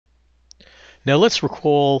Now let's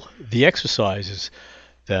recall the exercises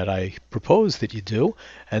that I proposed that you do,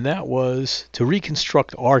 and that was to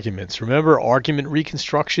reconstruct arguments. Remember, argument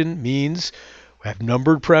reconstruction means we have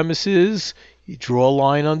numbered premises, you draw a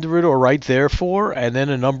line under it or write therefore, and then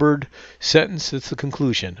a numbered sentence that's the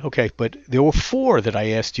conclusion. Okay, but there were four that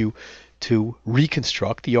I asked you to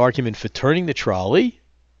reconstruct: the argument for turning the trolley,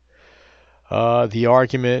 the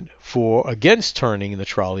argument for against turning in the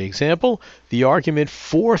trolley example, the argument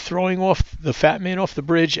for throwing off the fat man off the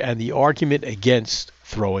bridge, and the argument against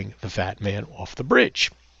throwing the fat man off the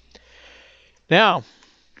bridge. Now,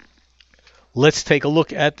 let's take a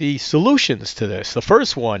look at the solutions to this. The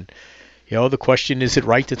first one, the question, is it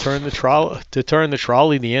right to turn the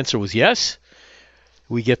trolley? The answer was yes.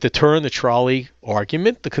 We get the turn the trolley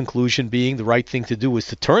argument, the conclusion being the right thing to do is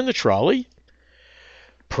to turn the trolley.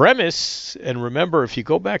 Premise, and remember, if you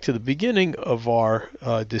go back to the beginning of our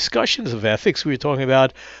discussions of ethics, we were talking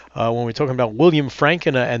about, when we were talking about William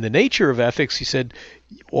Frankena and the nature of ethics, he said,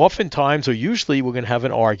 oftentimes or usually we're going to have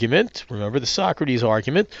an argument, remember the Socrates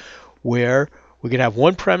argument, where we're going to have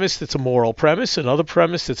one premise that's a moral premise, another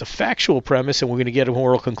premise that's a factual premise, and we're going to get a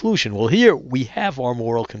moral conclusion. Well, here we have our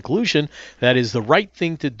moral conclusion. That is, the right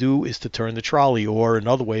thing to do is to turn the trolley, or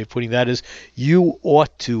another way of putting that is you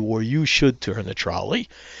ought to or you should turn the trolley.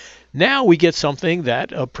 Now we get something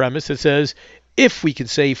a premise that says if we can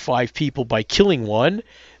save 5 people by killing one,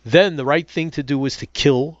 then the right thing to do is to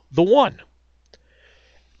kill the one.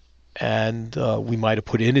 And we might have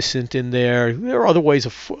put innocent in there. There are other ways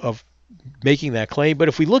of making that claim, but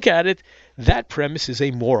if we look at it, that premise is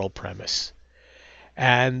a moral premise.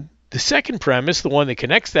 And the second premise, the one that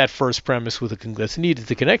connects that first premise with that's needed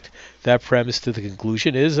to connect that premise to the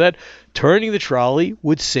conclusion, is that turning the trolley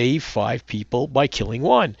would save 5 people by killing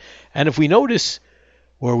one. And if we notice,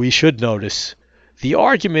 or we should notice, the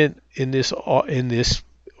argument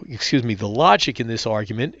the logic in this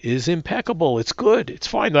argument is impeccable. It's good. It's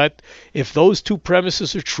fine. That if those two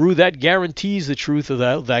premises are true, that guarantees the truth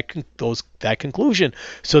of that conclusion.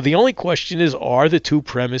 So the only question is, are the two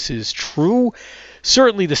premises true?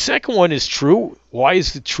 Certainly the second one is true. Why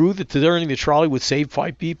is it true that turning the trolley would save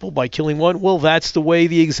 5 people by killing one? Well, that's the way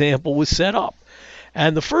the example was set up.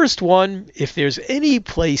 And the first one, if there's any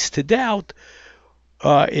place to doubt,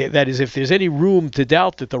 that is, if there's any room to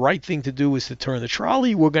doubt that the right thing to do is to turn the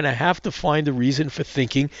trolley, we're going to have to find a reason for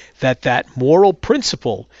thinking that moral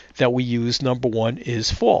principle that we use, number one, is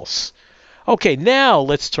false. Okay, now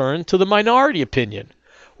let's turn to the minority opinion,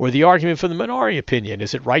 or the argument for the minority opinion.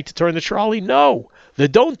 Is it right to turn the trolley? No. The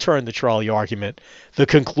don't turn the trolley argument. The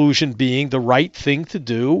conclusion being the right thing to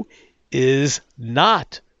do is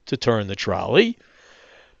not to turn the trolley.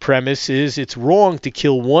 Premise is it's wrong to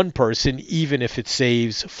kill one person even if it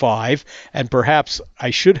saves 5, and perhaps I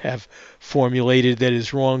should have formulated that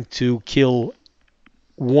it's wrong to kill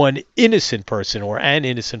one innocent person or an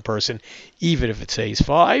innocent person even if it saves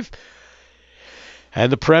 5.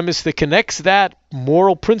 And the premise that connects that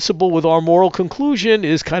moral principle with our moral conclusion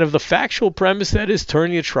is kind of the factual premise, that is,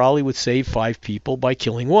 turning a trolley would save 5 people by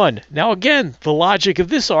killing one. Now again, the logic of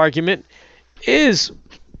this argument is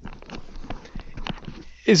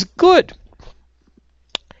good.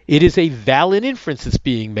 It is a valid inference that's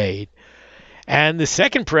being made. And the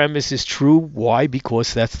second premise is true. Why?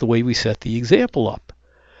 Because that's the way we set the example up.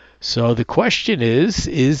 So the question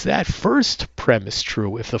is that first premise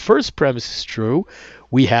true? If the first premise is true,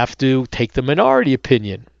 we have to take the minority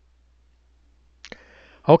opinion.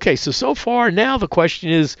 Okay, so far now the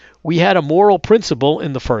question is, we had a moral principle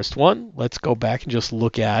in the first one. Let's go back and just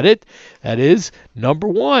look at it. That is, number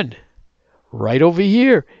one, right over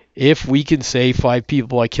here. If we can save 5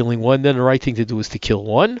 people by killing one, then the right thing to do is to kill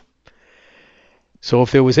one. So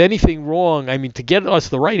if there was anything wrong, to get us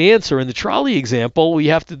the right answer in the trolley example, we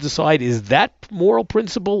have to decide, is that moral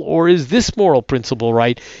principle or is this moral principle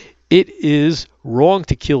right? It is wrong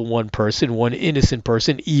to kill one person, one innocent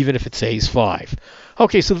person, even if it saves 5.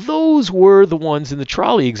 Okay, so those were the ones in the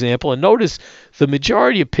trolley example. And notice the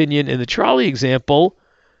majority opinion in the trolley example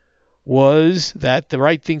was that the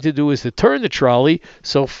right thing to do is to turn the trolley.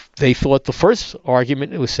 So they thought the first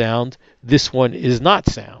argument was sound. This one is not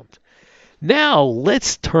sound. Now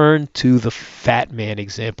let's turn to the fat man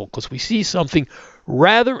example, because we see something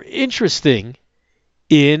rather interesting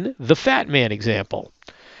in the fat man example.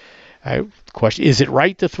 Question: is it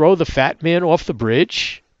right to throw the fat man off the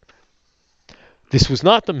bridge? This was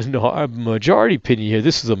not the majority opinion here.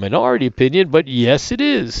 This is a minority opinion, but yes, it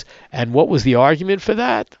is. And what was the argument for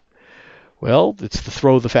that? Well, it's the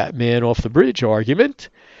throw the fat man off the bridge argument,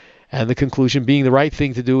 and the conclusion being the right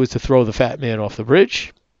thing to do is to throw the fat man off the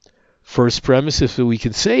bridge. First premise, if we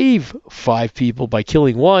can save 5 people by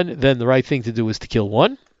killing one, then the right thing to do is to kill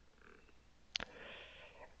one.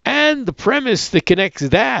 And the premise that connects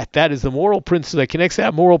that is the moral principle that connects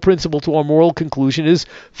that moral principle to our moral conclusion, is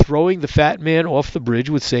throwing the fat man off the bridge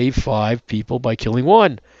would save 5 people by killing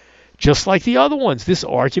one. Just like the other ones, this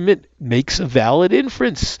argument makes a valid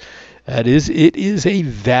inference. That is, it is a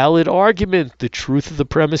valid argument. The truth of the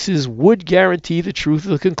premises would guarantee the truth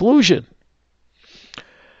of the conclusion.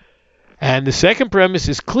 And the second premise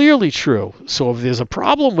is clearly true. So if there's a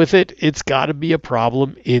problem with it, it's got to be a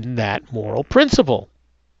problem in that moral principle.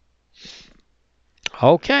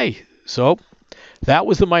 Okay, so that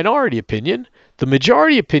was the minority opinion. The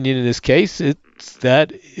majority opinion in this case is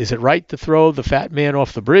that, is it right to throw the fat man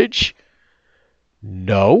off the bridge?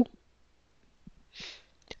 No.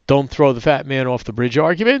 Don't throw the fat man off the bridge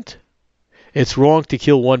argument. It's wrong to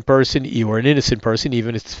kill one person or an innocent person,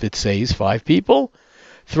 even if it saves 5 people.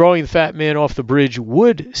 Throwing the fat man off the bridge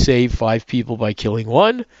would save 5 people by killing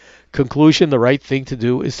one. Conclusion: the right thing to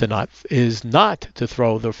do is not to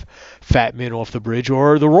throw the fat man off the bridge,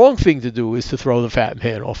 or the wrong thing to do is to throw the fat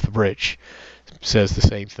man off the bridge. Says the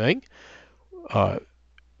same thing.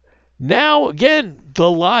 Now again,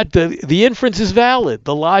 the inference is valid.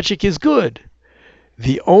 The logic is good.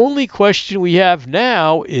 The only question we have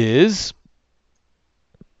now is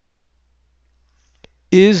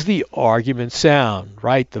the argument sound?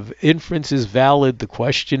 Right? The inference is valid. The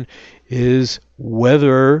question is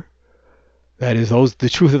whether, that is, the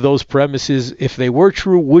truth of those premises, if they were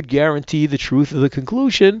true, would guarantee the truth of the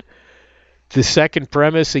conclusion. The second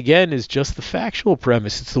premise, again, is just the factual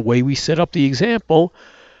premise. It's the way we set up the example.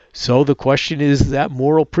 So the question is that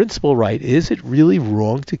moral principle right? Is it really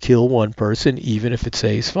wrong to kill one person even if it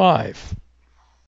saves 5?